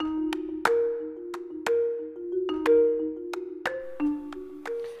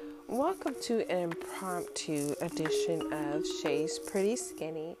welcome to an impromptu edition of Shay's Pretty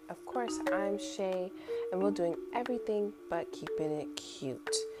Skinny. Of course, I'm Shay, and we're doing everything but keeping it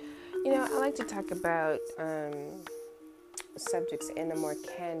cute. I like to talk about subjects in a more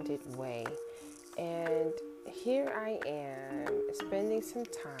candid way, and here I am spending some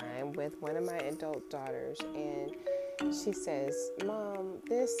time with one of my adult daughters, and she says, "Mom,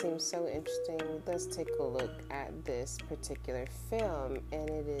 this seems so interesting. Let's take a look at this particular film." And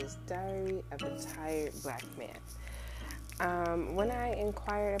it is Diary of a Tired Black Man. When I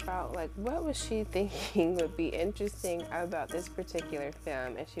inquired about what was she thinking would be interesting about this particular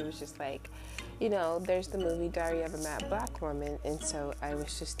film, and she was just like, there's the movie Diary of a Mad Black Woman, and so I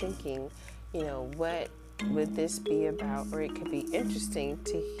was just thinking, what would this be about? Or it could be interesting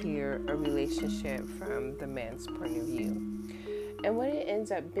to hear a relationship from the man's point of view. And what it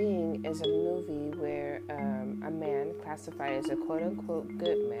ends up being is a movie where a man classified as a quote-unquote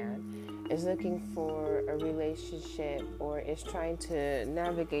good man is looking for a relationship, or is trying to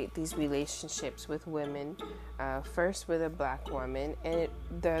navigate these relationships with women, first with a black woman, and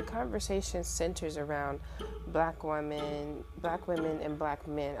the conversation centers around black women and black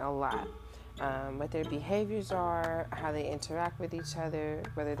men a lot. What their behaviors are, how they interact with each other,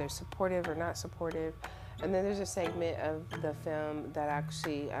 whether they're supportive or not supportive. And then there's a segment of the film that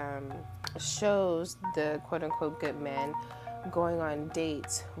actually shows the quote-unquote good man going on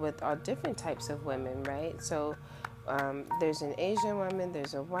dates with all different types of women, right? So there's an Asian woman,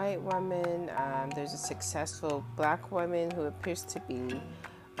 there's a white woman, there's a successful black woman who appears to be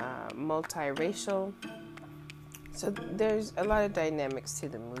multiracial. So there's a lot of dynamics to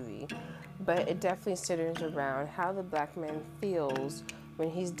the movie. But it definitely centers around how the black man feels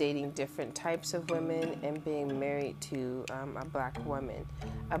when he's dating different types of women and being married to a black woman.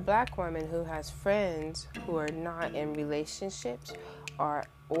 A black woman who has friends who are not in relationships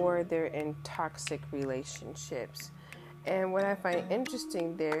or they're in toxic relationships. And what I find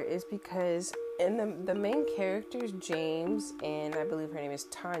interesting there is because in the main characters, James and I believe her name is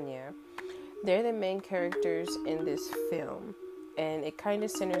Tanya, they're the main characters in this film. And it kind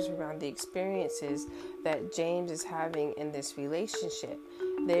of centers around the experiences that James is having in this relationship.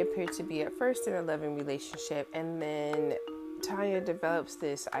 They appear to be at first in a loving relationship, and then Tanya develops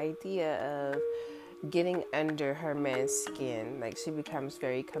this idea of getting under her man's skin. Like, she becomes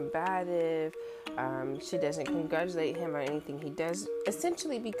very combative. She doesn't congratulate him on anything he does.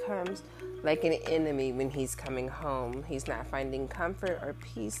 Essentially becomes like an enemy when he's coming home. He's not finding comfort or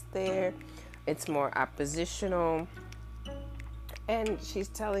peace there. It's more oppositional. And she's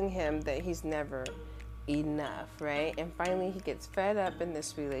telling him that he's never enough, right? And finally he gets fed up in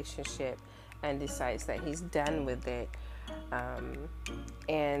this relationship and decides that he's done with it.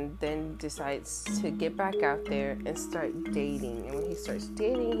 And then decides to get back out there and start dating. And when he starts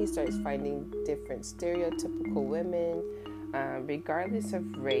dating, he starts finding different stereotypical women, regardless of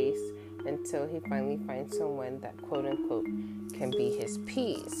race, until he finally finds someone that quote-unquote can be his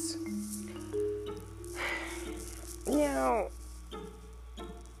peace. Now,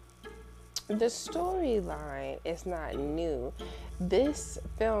 the storyline is not new. This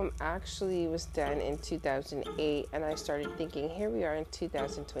film actually was done in 2008, and I started thinking, here we are in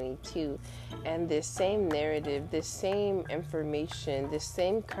 2022, and this same narrative, this same information, this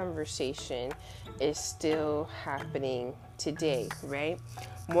same conversation is still happening today, right?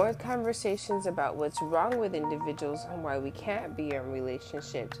 More conversations about what's wrong with individuals and why we can't be in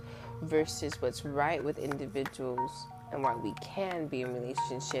relationships versus what's right with individuals and why we can be in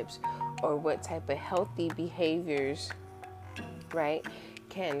relationships, or what type of healthy behaviors, right,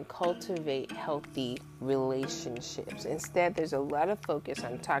 can cultivate healthy relationships. Instead, there's a lot of focus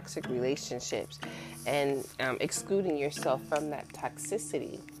on toxic relationships and excluding yourself from that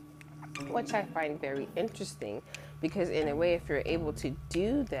toxicity, which I find very interesting, because in a way, if you're able to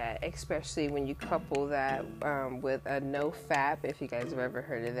do that, especially when you couple that with a no-fap, if you guys have ever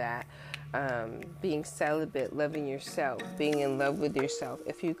heard of that, being celibate, loving yourself, being in love with yourself.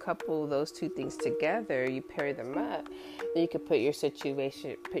 If you couple those two things together, you pair them up, then you could put yourself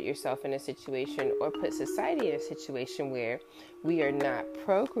in a situation, or put society in a situation where we are not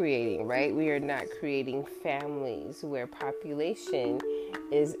procreating, right? We are not creating families, where population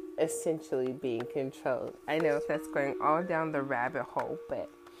is essentially being controlled. I know that's going all down the rabbit hole, but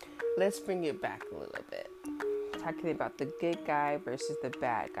let's bring it back a little bit. Talking about the good guy versus the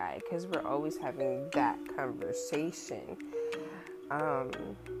bad guy, because we're always having that conversation.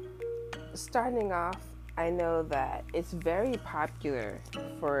 Starting off, I know that it's very popular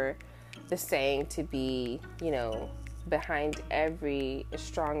for the saying to be, behind every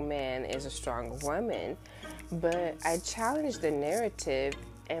strong man is a strong woman, but I challenge the narrative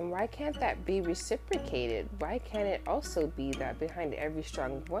And why can't that be reciprocated? Why can't it also be that behind every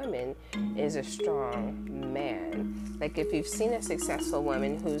strong woman is a strong man? Like, if you've seen a successful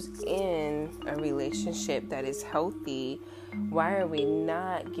woman who's in a relationship that is healthy, why are we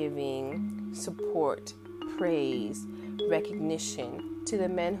not giving support, praise, recognition to the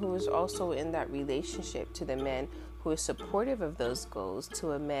man who is also in that relationship, to the man who is supportive of those goals,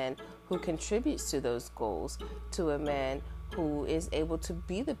 to a man who contributes to those goals, to a man who is able to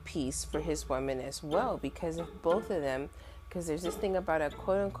be the peace for his woman as well? Because if both of them, because there's this thing about a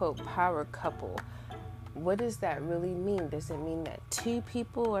quote-unquote power couple, what does that really mean? Does it mean that two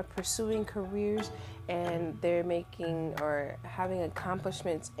people are pursuing careers and they're making or having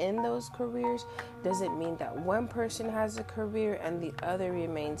accomplishments in those careers? Does it mean that one person has a career and the other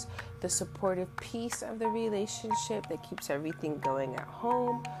remains the supportive piece of the relationship that keeps everything going at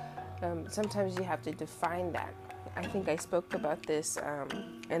home? Sometimes you have to define that. I think I spoke about this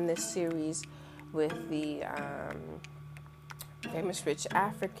in this series with the Famous Rich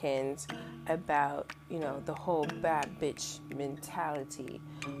Africans about, the whole bad bitch mentality.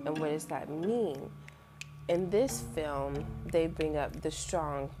 And what does that mean? In this film, they bring up the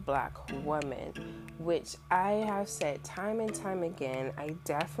strong black woman, which I have said time and time again, I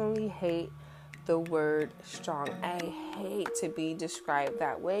definitely hate the word strong. I hate to be described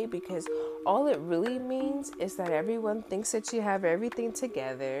that way, because all it really means is that everyone thinks that you have everything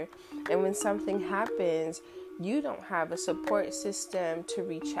together, and when something happens, you don't have a support system to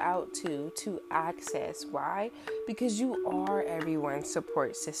reach out to access. Why? Because you are everyone's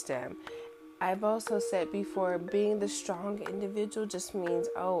support system. I've also said before, being the strong individual just means,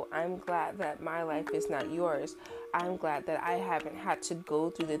 oh, I'm glad that my life is not yours. I'm glad that I haven't had to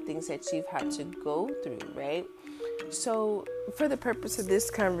go through the things that you've had to go through, right? So for the purpose of this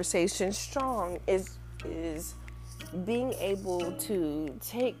conversation, strong is being able to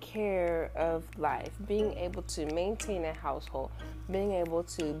take care of life, being able to maintain a household, being able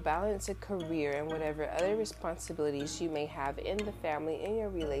to balance a career and whatever other responsibilities you may have in the family, in your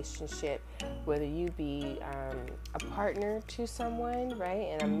relationship, whether you be a partner to someone, right,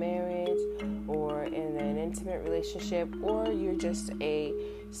 in a marriage or in an intimate relationship, or you're just a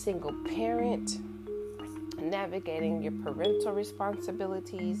single parent navigating your parental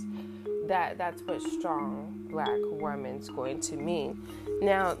responsibilities. That's what strong black woman's going to mean.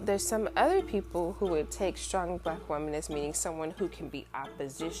 Now, there's some other people who would take strong black woman as meaning someone who can be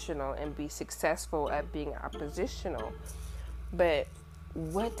oppositional and be successful at being oppositional. But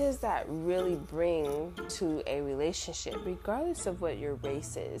what does that really bring to a relationship, regardless of what your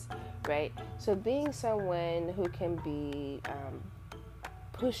race is, right? So being someone who can be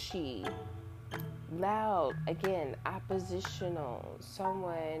pushy, loud, again, oppositional,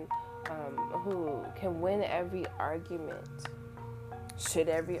 someone who can win every argument. Should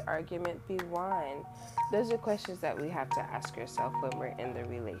every argument be won? Those are questions that we have to ask ourselves when we're in the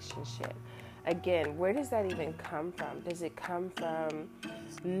relationship. Again, where does that even come from? Does it come from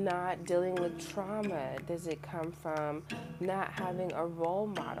not dealing with trauma? Does it come from not having a role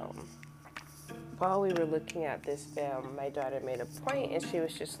model? While we were looking at this film, my daughter made a point, and she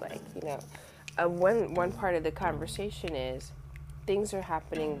was just like, one part of the conversation is things are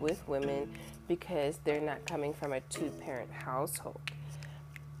happening with women because they're not coming from a two-parent household.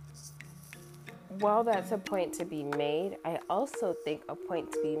 While that's a point to be made, I also think a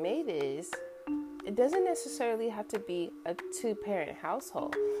point to be made is it doesn't necessarily have to be a two-parent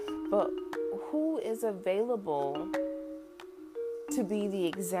household, but who is available to be the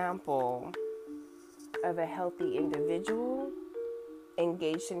example of a healthy individual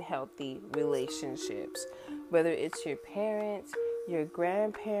engaged in healthy relationships, whether it's your parents, your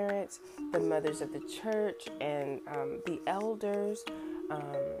grandparents, the mothers of the church, and the elders,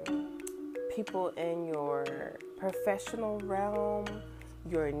 people in your professional realm,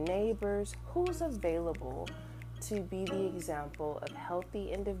 your neighbors. Who's available to be the example of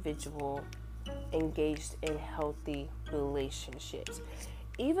healthy individual engaged in healthy relationships?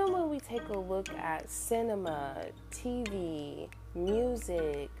 Even when we take a look at cinema, TV,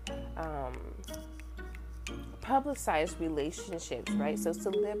 music, publicized relationships, right? So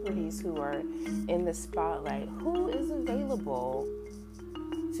celebrities who are in the spotlight, who is available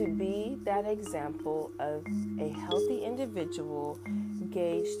to be that example of a healthy individual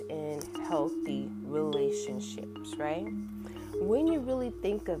engaged in healthy relationships, right? When you really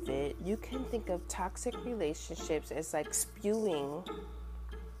think of it, you can think of toxic relationships as like spewing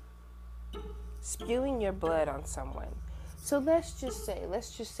your blood on someone. So let's just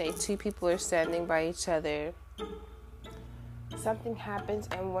say two people are standing by each other. Something happens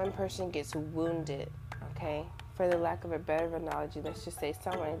and one person gets wounded, okay? for the lack of a better analogy, let's just say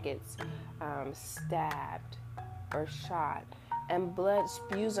someone gets stabbed or shot and blood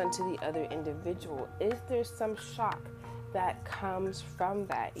spews onto the other individual. Is there some shock that comes from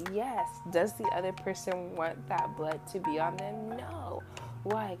that? Yes. Does the other person want that blood to be on them? No.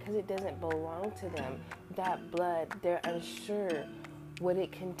 Why? Because it doesn't belong to them. That blood, they're unsure what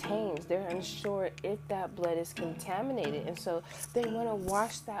it contains. They're unsure if that blood is contaminated. And so they want to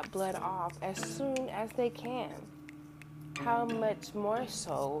wash that blood off as soon as they can. How much more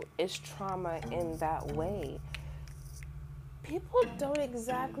so is trauma in that way? People don't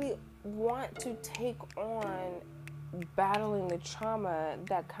exactly want to take on battling the trauma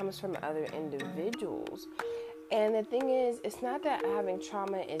that comes from other individuals. And the thing is, it's not that having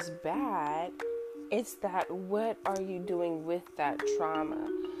trauma is bad, it's that what are you doing with that trauma?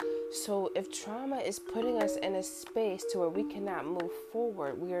 So if trauma is putting us in a space to where we cannot move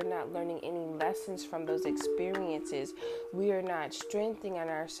forward, we are not learning any lessons from those experiences, we are not strengthening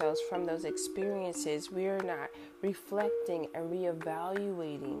ourselves from those experiences, we are not reflecting and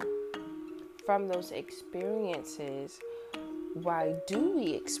reevaluating from those experiences, why do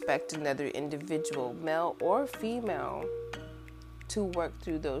we expect another individual, male or female, to work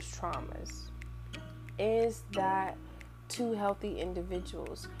through those traumas? Is that two healthy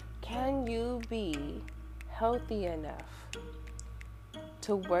individuals? Can you be healthy enough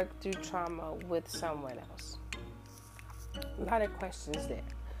to work through trauma with someone else? A lot of questions there.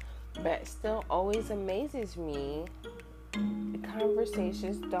 But still always amazes me, the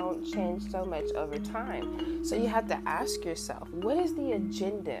conversations don't change so much over time. So you have to ask yourself, what is the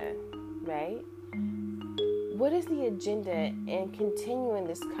agenda, right? What is the agenda in continuing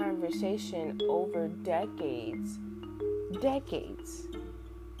this conversation over decades? Decades.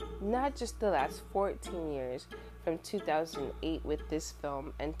 Not just the last 14 years from 2008 with this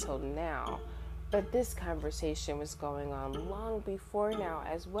film until now, but this conversation was going on long before now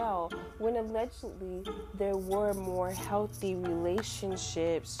as well, when allegedly there were more healthy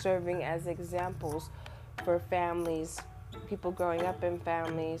relationships serving as examples for families, people growing up in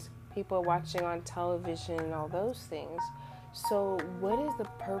families, people watching on television and all those things. So what is the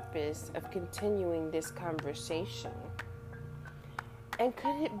purpose of continuing this conversation? And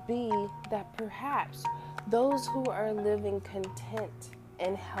could it be that perhaps those who are living content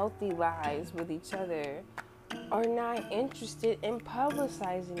and healthy lives with each other are not interested in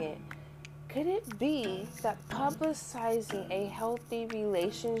publicizing it? Could it be that publicizing a healthy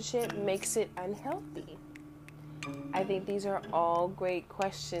relationship makes it unhealthy? I think these are all great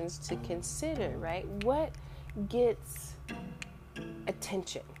questions to consider, right? What gets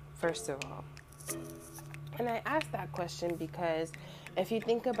attention, first of all? And I ask that question because if you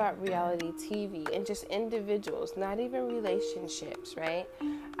think about reality TV and just individuals, not even relationships, right?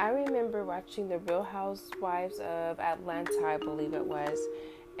 I remember watching The Real Housewives of Atlanta, I believe it was.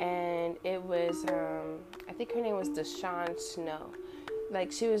 And it was, I think her name was Deshawn Snow. Like,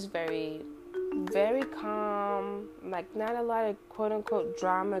 she was very, very calm, like not a lot of quote unquote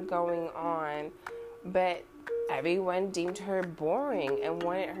drama going on, but everyone deemed her boring and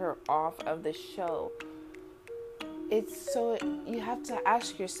wanted her off of the show. It's so, you have to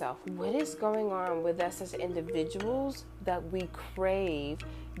ask yourself, what is going on with us as individuals that we crave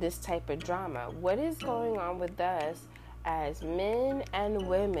this type of drama? What is going on with us as men and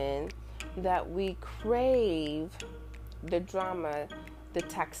women that we crave the drama, the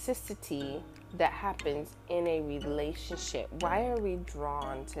toxicity that happens in a relationship? Why are we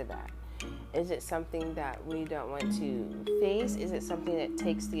drawn to that? Is it something that we don't want to face? Is it something that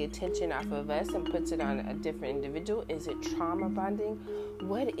takes the attention off of us and puts it on a different individual? Is it trauma bonding?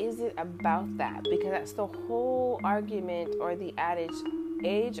 What is it about that? Because that's the whole argument, or the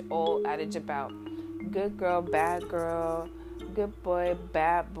age-old adage about good girl, bad girl, good boy,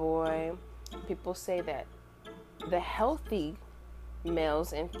 bad boy. People say that the healthy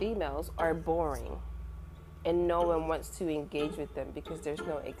males and females are boring, and no one wants to engage with them because there's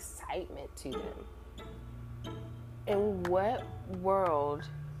no excitement to them. In what world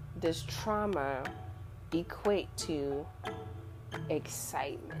does trauma equate to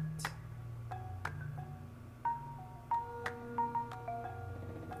excitement?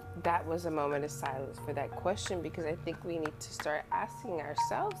 That was a moment of silence for that question, because I think we need to start asking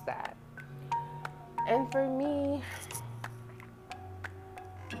ourselves that. And for me,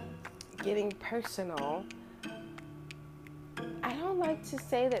 getting personal, I don't like to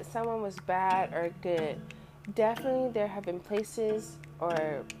say that someone was bad or good. Definitely there have been places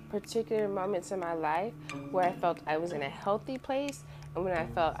or particular moments in my life where I felt I was in a healthy place, and when I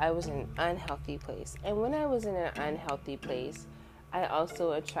felt I was in an unhealthy place. And when I was in an unhealthy place, I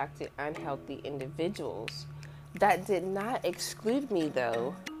also attracted unhealthy individuals. That did not exclude me,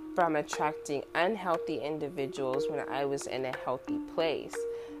 though, from attracting unhealthy individuals when I was in a healthy place.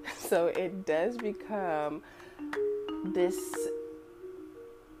 So it does become this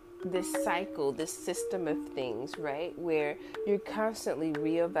cycle, this system of things, right? Where you're constantly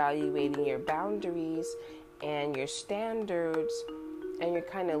reevaluating your boundaries and your standards, and you're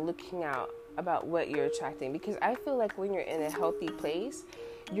kind of looking out about what you're attracting. Because I feel like when you're in a healthy place,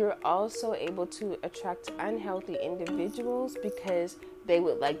 you're also able to attract unhealthy individuals because they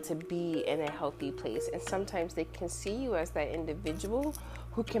would like to be in a healthy place. And sometimes they can see you as that individual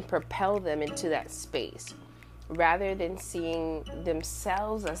who can propel them into that space, rather than seeing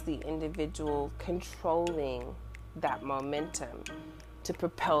themselves as the individual controlling that momentum to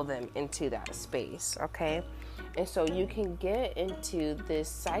propel them into that space, okay? And so you can get into this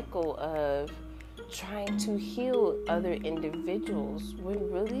cycle of trying to heal other individuals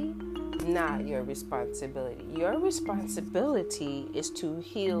when really not your responsibility. Your responsibility is to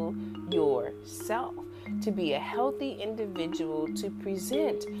heal yourself, to be a healthy individual, to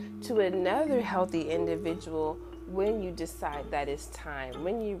present to another healthy individual when you decide that it's time,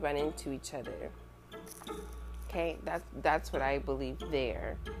 when you run into each other. Okay, that's what I believe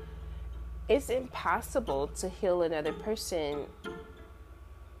there. It's impossible to heal another person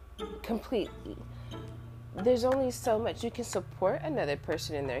completely. There's only so much. You can support another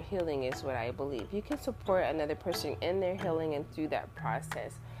person in their healing, is what I believe. You can support another person in their healing and through that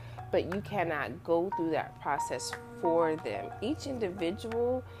process, but you cannot go through that process for them. Each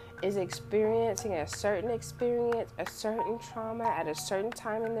individual is experiencing a certain experience, a certain trauma at a certain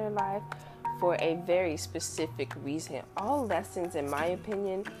time in their life for a very specific reason. All lessons, in my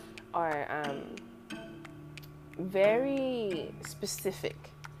opinion, are very specific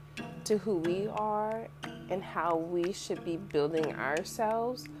to who we are and how we should be building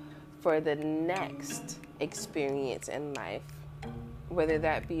ourselves for the next experience in life, whether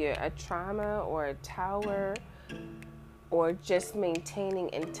that be a trauma or a tower, or just maintaining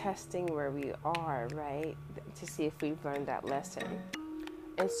and testing where we are, right, to see if we've learned that lesson.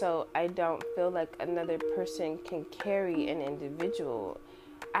 And so I don't feel like another person can carry an individual.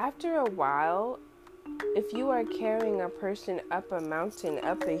 After a while, if you are carrying a person up a mountain,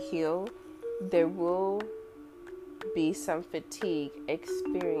 up a hill, there will be some fatigue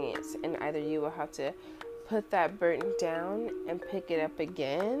experience, and either you will have to put that burden down and pick it up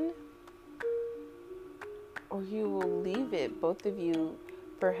again, or you will leave it. Both of you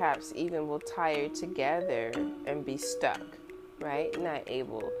perhaps even will tire together and be stuck, right? Not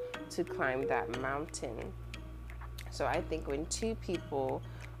able to climb that mountain. So I think when two people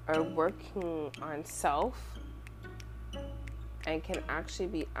are working on self and can actually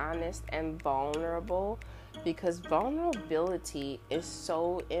be honest and vulnerable, because vulnerability is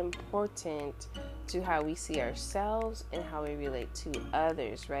so important to how we see ourselves and how we relate to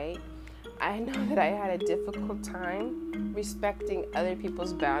others, right? I know that I had a difficult time respecting other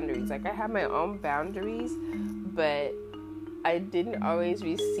people's boundaries. Like, I have my own boundaries, but I didn't always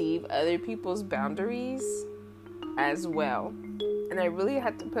receive other people's boundaries as well. And I really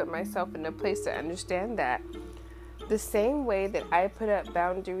had to put myself in a place to understand that the same way that I put up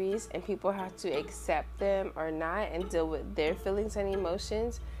boundaries and people have to accept them or not and deal with their feelings and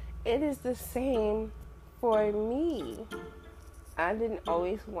emotions, it is the same for me. I didn't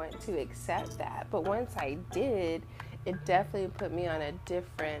always want to accept that, but once I did, it definitely put me on a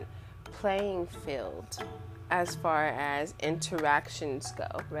different playing field as far as interactions go,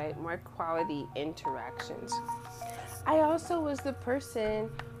 right? More quality interactions. I also was the person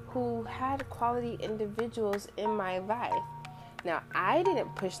who had quality individuals in my life. Now, I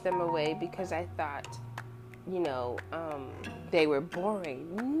didn't push them away because I thought, they were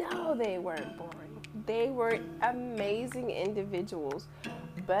boring. No, they weren't boring. They were amazing individuals,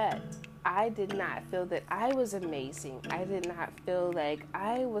 but I did not feel that I was amazing. I did not feel like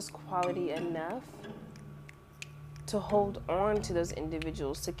I was quality enough to hold on to those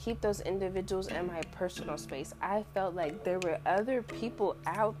individuals, to keep those individuals in my personal space. I felt like there were other people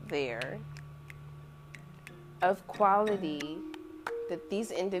out there of quality that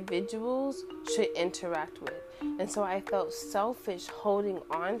these individuals should interact with. And so I felt selfish holding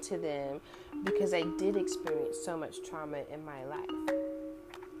on to them because I did experience so much trauma in my life.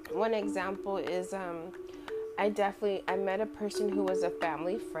 One example is I met a person who was a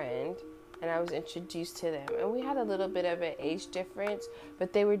family friend, and I was introduced to them. And we had a little bit of an age difference,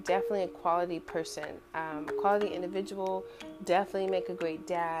 but they were definitely a quality person, quality individual, definitely make a great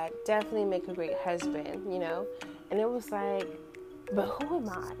dad, definitely make a great husband, And it was like, but who am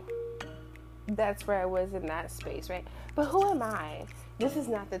I? That's where I was in that space, right? But who am I? this is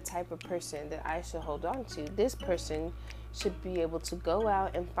not the type of person that I should hold on to. This person should be able to go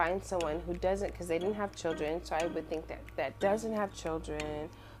out and find someone who doesn't, because they didn't have children, so I would think that doesn't have children,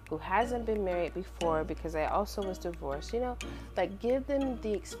 who hasn't been married before, because I also was divorced, like give them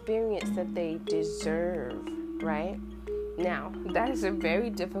the experience that they deserve, right? Now, that is a very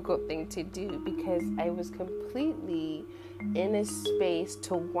difficult thing to do, because I was completely in a space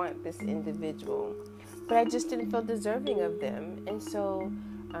to want this individual, but I just didn't feel deserving of them. And so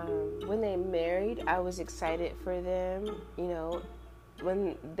when they married, I was excited for them.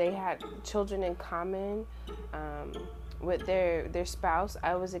 When they had children in common with their spouse,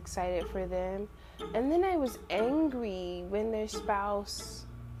 I was excited for them. And then I was angry when their spouse,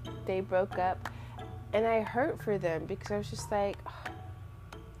 they broke up, and I hurt for them, because I was just like,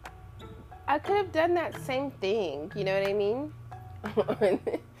 I could have done that same thing, you know what I mean?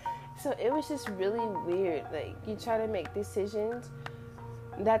 So it was just really weird. Like, you try to make decisions.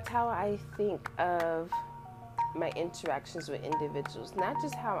 That's how I think of my interactions with individuals. Not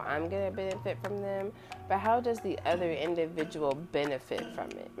just how I'm going to benefit from them, but how does the other individual benefit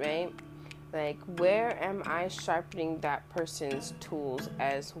from it, right? Like, where am I sharpening that person's tools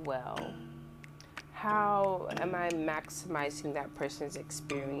as well? How am I maximizing that person's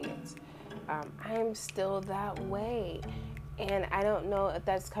experience? I'm still that way. And I don't know if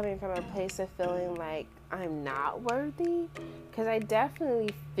that's coming from a place of feeling like I'm not worthy, because I definitely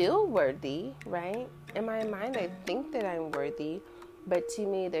feel worthy, right? In my mind, I think that I'm worthy, but to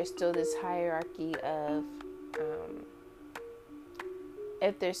me, there's still this hierarchy of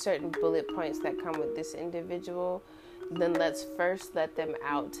if there's certain bullet points that come with this individual, then let's first let them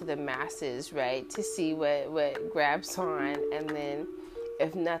out to the masses, right? To see what grabs on. And then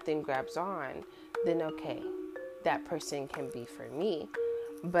if nothing grabs on, then okay, that person can be for me.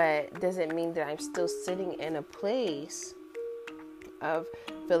 But doesn't mean that I'm still sitting in a place of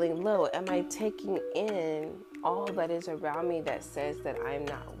feeling low. Am I taking in all that is around me that says that I'm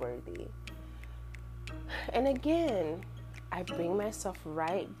not worthy? And again, I bring myself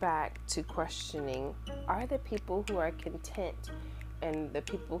right back to questioning, are the people who are content and the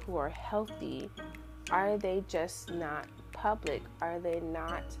people who are healthy, are they just not public? Are they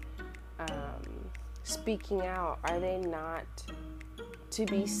not speaking out? Are they not to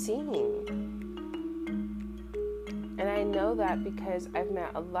be seen? And I know that because I've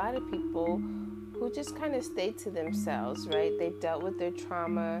met a lot of people who just kind of stay to themselves, right? They dealt with their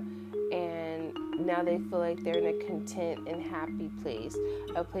trauma, and now they feel like they're in a content and happy place,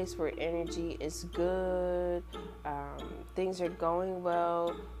 a place where energy is good, things are going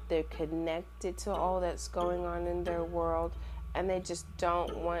well, they're connected to all that's going on in their world, and they just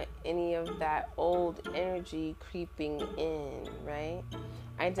don't want any of that old energy creeping in, right?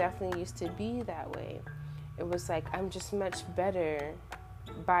 I definitely used to be that way. It was like, I'm just much better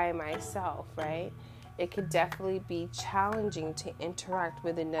by myself, right? It could definitely be challenging to interact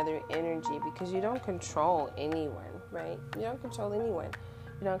with another energy because you don't control anyone, right? You don't control anyone.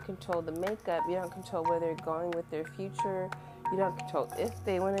 You don't control the makeup. You don't control where they're going with their future. You don't control if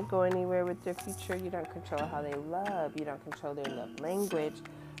they want to go anywhere with their future. You don't control how they love. You don't control their love language.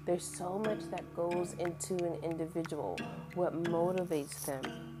 There's so much that goes into an individual. What motivates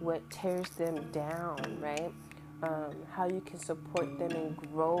them, what tears them down, right? How you can support them in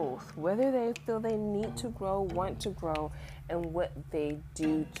growth, whether they feel they need to grow, want to grow, and what they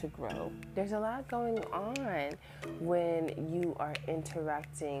do to grow. There's a lot going on when you are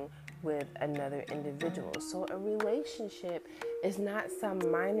interacting with another individual. So a relationship is not some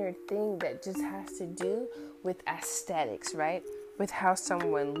minor thing that just has to do with aesthetics, right? With how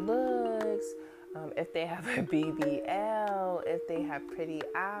someone looks, if they have a BBL, if they have pretty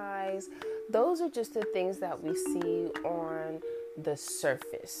eyes. Those are just the things that we see on the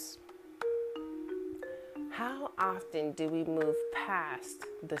surface. How often do we move past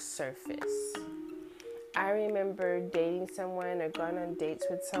the surface? I remember dating someone or going on dates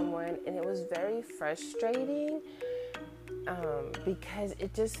with someone, and it was very frustrating because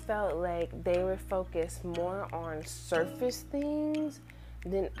it just felt like they were focused more on surface things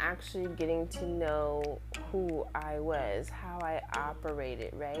than actually getting to know who I was, how I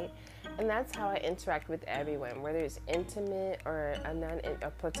operated, right? And that's how I interact with everyone, whether it's intimate or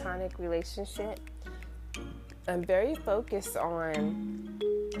a platonic relationship. I'm very focused on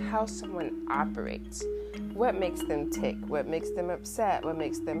how someone operates, what makes them tick, what makes them upset, what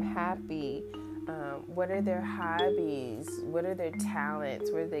makes them happy, what are their hobbies, what are their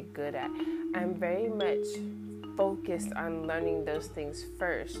talents, what are they good at. I'm very much focused on learning those things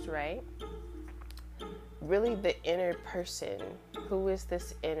first, right? Really the inner person. Who is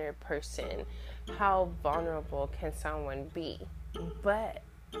this inner person? How vulnerable can someone be? But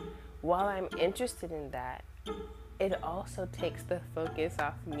while I'm interested in that, it also takes the focus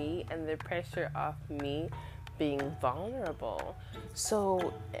off me and the pressure off me being vulnerable.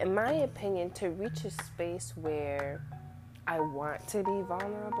 So, in my opinion, to reach a space where I want to be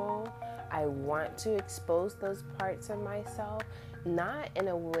vulnerable, I want to expose those parts of myself, not in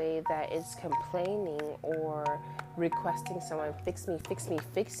a way that is complaining or requesting someone fix me, fix me,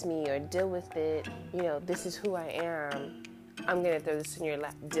 fix me, or deal with it. This is who I am. I'm going to throw this in your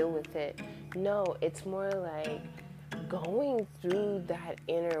lap, deal with it. No, it's more like going through that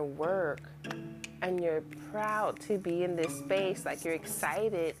inner work, and you're proud to be in this space, like you're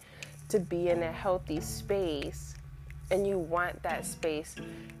excited to be in a healthy space, and you want that space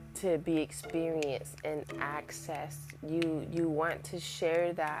to be experienced and accessed. You want to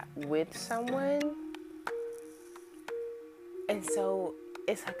share that with someone. And so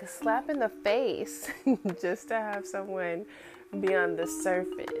it's like a slap in the face just to have someone be on the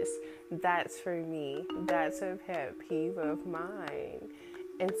surface. That's for me. That's a pet peeve of mine.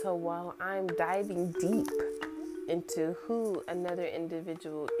 And so while I'm diving deep into who another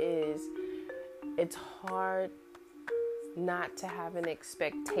individual is, it's hard not to have an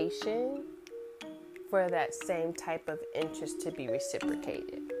expectation for that same type of interest to be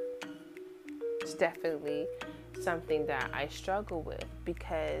reciprocated. It's definitely something that I struggle with,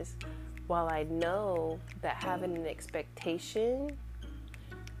 because while I know that having an expectation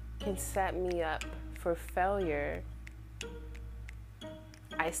can set me up for failure,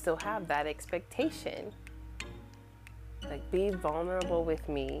 I still have that expectation. Like, be vulnerable with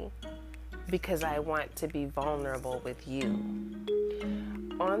me because I want to be vulnerable with you.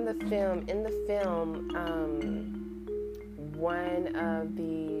 In the film, one of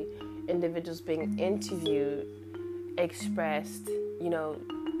the individuals being interviewed expressed,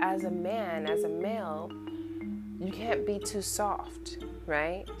 as a man, as a male, you can't be too soft,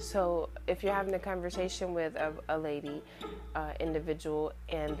 right? So if you're having a conversation with a lady, individual,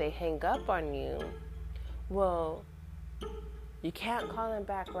 and they hang up on you, well, you can't call them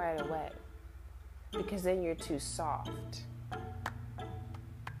back right away, because then you're too soft.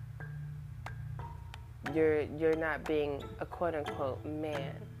 You're not being a quote-unquote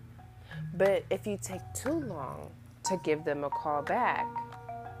man. But if you take too long to give them a call back,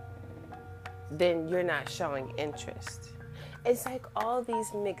 then you're not showing interest. It's like all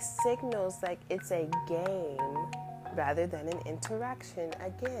these mixed signals, like it's a game rather than an interaction.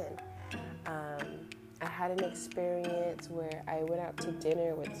 Again, I had an experience where I went out to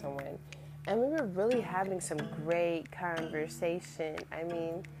dinner with someone, and we were really having some great conversation. I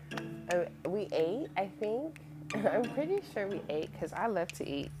mean, we ate, I think. I'm pretty sure we ate, because I love to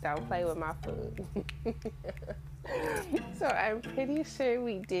eat. Don't play with my food. So I'm pretty sure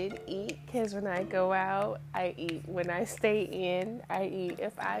we did eat, because when I go out, I eat. When I stay in, I eat.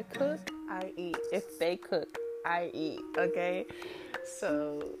 If I cook, I eat. If they cook, I eat. Okay?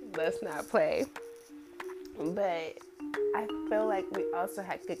 So let's not play. But I feel like we also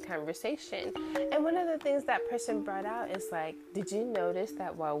had good conversation. And one of the things that person brought out is like, did you notice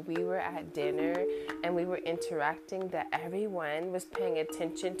that while we were at dinner and we were interacting, that everyone was paying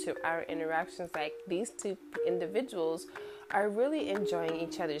attention to our interactions? Like, these two individuals are really enjoying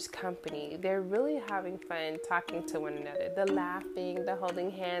each other's company. They're really having fun talking to one another. The laughing, the holding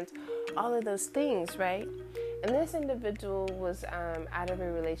hands, all of those things, right? And this individual was out of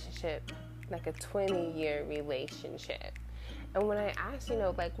a relationship, like a 20-year relationship. And when I asked,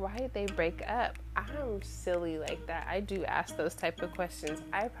 like, why did they break up? I'm silly like that. I do ask those type of questions.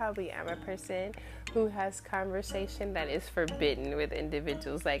 I probably am a person who has conversation that is forbidden with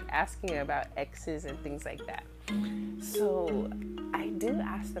individuals, like asking about exes and things like that. So I do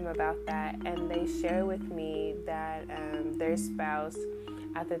ask them about that, and they share with me that their spouse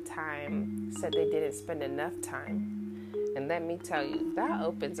at the time said they didn't spend enough time. And let me tell you, that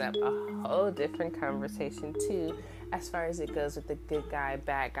opens up a whole different conversation too, as far as it goes with the good guy,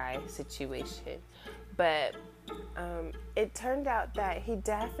 bad guy situation. But it turned out that he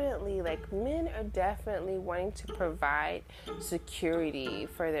definitely, like, men are definitely wanting to provide security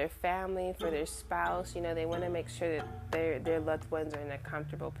for their family, for their spouse. They want to make sure that their loved ones are in a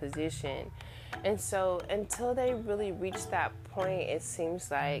comfortable position. And so until they really reach that point, it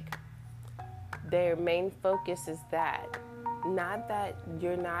seems like their main focus is that. Not that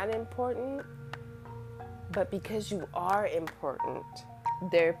you're not important, but because you are important,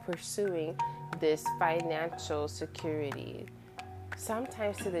 they're pursuing this financial security,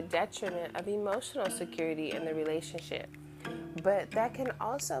 sometimes to the detriment of emotional security in the relationship. But that can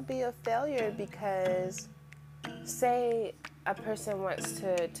also be a failure, because say a person wants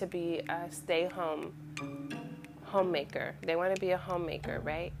to be a stay-home homemaker. They want to be a homemaker,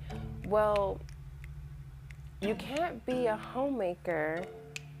 right? Well, you can't be a homemaker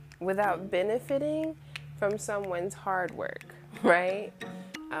without benefiting from someone's hard work, right?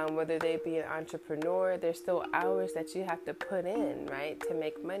 Whether they be an entrepreneur, there's still hours that you have to put in, right, to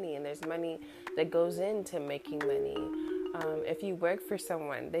make money. And there's money that goes into making money. If you work for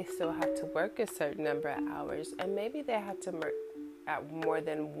someone, they still have to work a certain number of hours. And maybe they have to work at more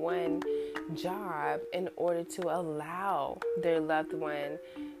than one job in order to allow their loved one,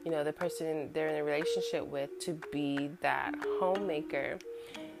 the person they're in a relationship with, to be that homemaker.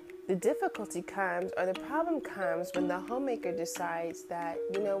 The difficulty comes, or the problem comes, when the homemaker decides that,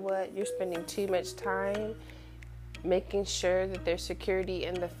 you're spending too much time making sure that there's security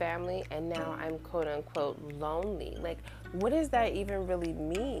in the family, and now I'm quote unquote lonely. Like, what does that even really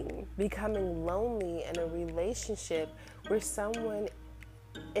mean? Becoming lonely in a relationship where someone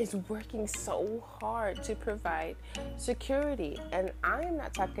is working so hard to provide security. And I am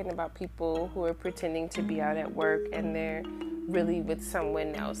not talking about people who are pretending to be out at work and they're really with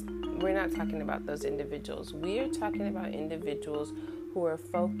someone else. We're not talking about those individuals. We are talking about individuals who are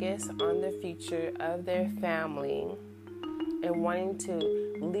focused on the future of their family and wanting to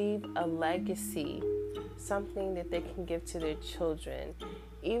leave a legacy, something that they can give to their children.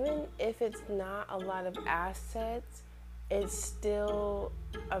 Even if it's not a lot of assets, it's still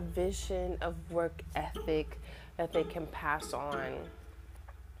a vision of work ethic that they can pass on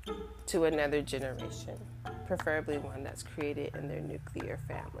to another generation, preferably one that's created in their nuclear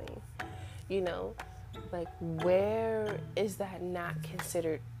family. Like, where is that not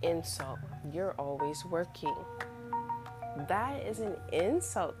considered insult? You're always working. That is an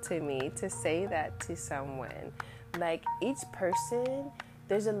insult to me, to say that to someone. Like, each person,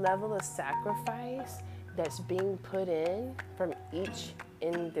 there's a level of sacrifice that's being put in from each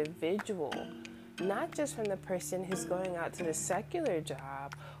individual, not just from the person who's going out to the secular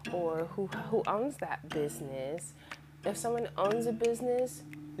job or who owns that business. If someone owns a business,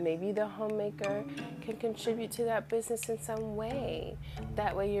 maybe the homemaker can contribute to that business in some way.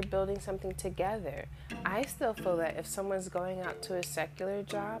 That way you're building something together. I still feel that if someone's going out to a secular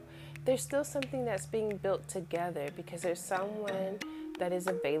job, there's still something that's being built together, because there's someone that is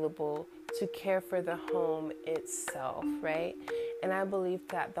available to care for the home itself, right? And I believe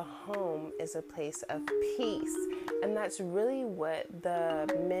that the home is a place of peace. And that's really what the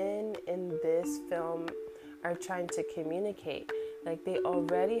men in this film are trying to communicate. Like, they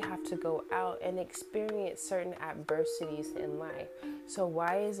already have to go out and experience certain adversities in life. So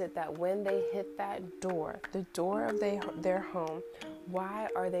why is it that when they hit that door, the door of their home, why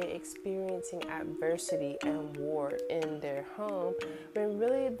are they experiencing adversity and war in their home when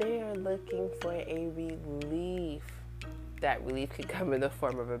really they are looking for a relief? That relief could come in the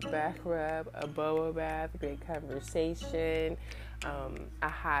form of a back rub, a boa bath, a great conversation, a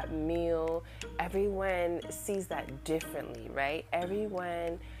hot meal. Everyone sees that differently, right?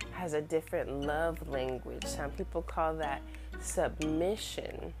 Everyone has a different love language. Some people call that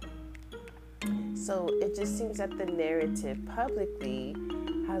submission. So it just seems that the narrative publicly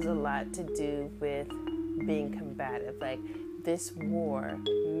has a lot to do with being combative. Like, this war,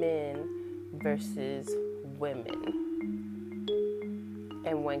 men versus women.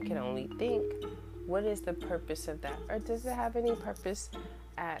 And one can only think, what is the purpose of that? Or does it have any purpose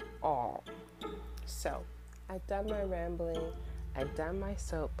at all? So, I've done my rambling, I've done my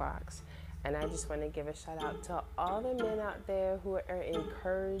soapbox, and I just want to give a shout out to all the men out there who are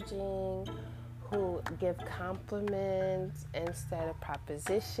encouraging, who give compliments instead of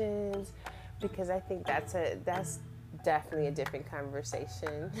propositions, because I think that's definitely a different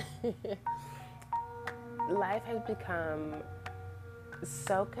conversation. Life has become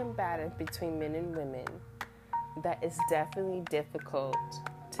so combative between men and women that it's definitely difficult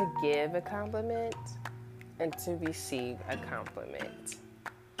to give a compliment and to receive a compliment.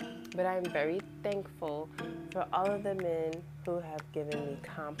 But I'm very thankful for all of the men who have given me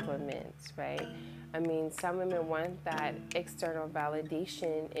compliments, right? I mean, some women want that external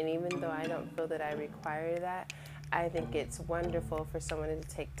validation, and even though I don't feel that I require that, I think it's wonderful for someone to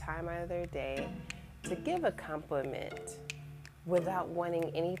take time out of their day to give a compliment without wanting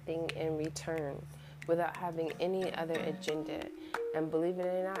anything in return, without having any other agenda. And believe it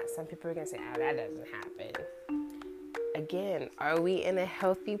or not, some people are going to say, that doesn't happen. Again, are we in a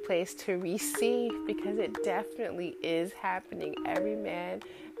healthy place to receive? Because it definitely is happening. Every man,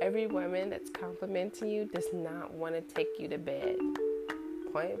 every woman that's complimenting you does not want to take you to bed.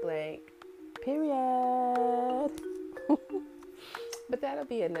 Point blank. Period. But that'll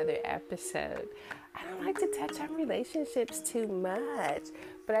be another episode. I I don't like to touch on relationships too much,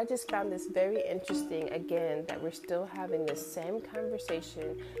 but I just found this very interesting, again, that we're still having the same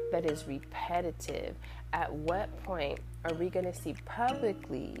conversation that is repetitive. At what point are we going to see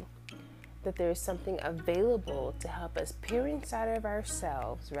publicly that there is something available to help us peer inside of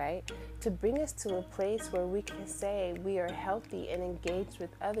ourselves, right? To bring us to a place where we can say we are healthy and engaged with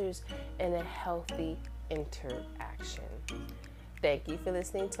others in a healthy interaction. Thank you for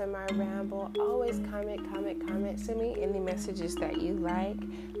listening to my ramble. Always comment. Send me any messages that you like.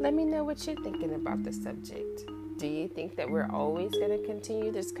 Let me know what you're thinking about the subject. Do you think that we're always going to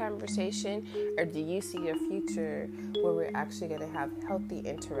continue this conversation, or do you see a future where we're actually going to have healthy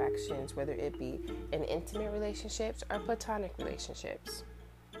interactions, whether it be in intimate relationships or platonic relationships?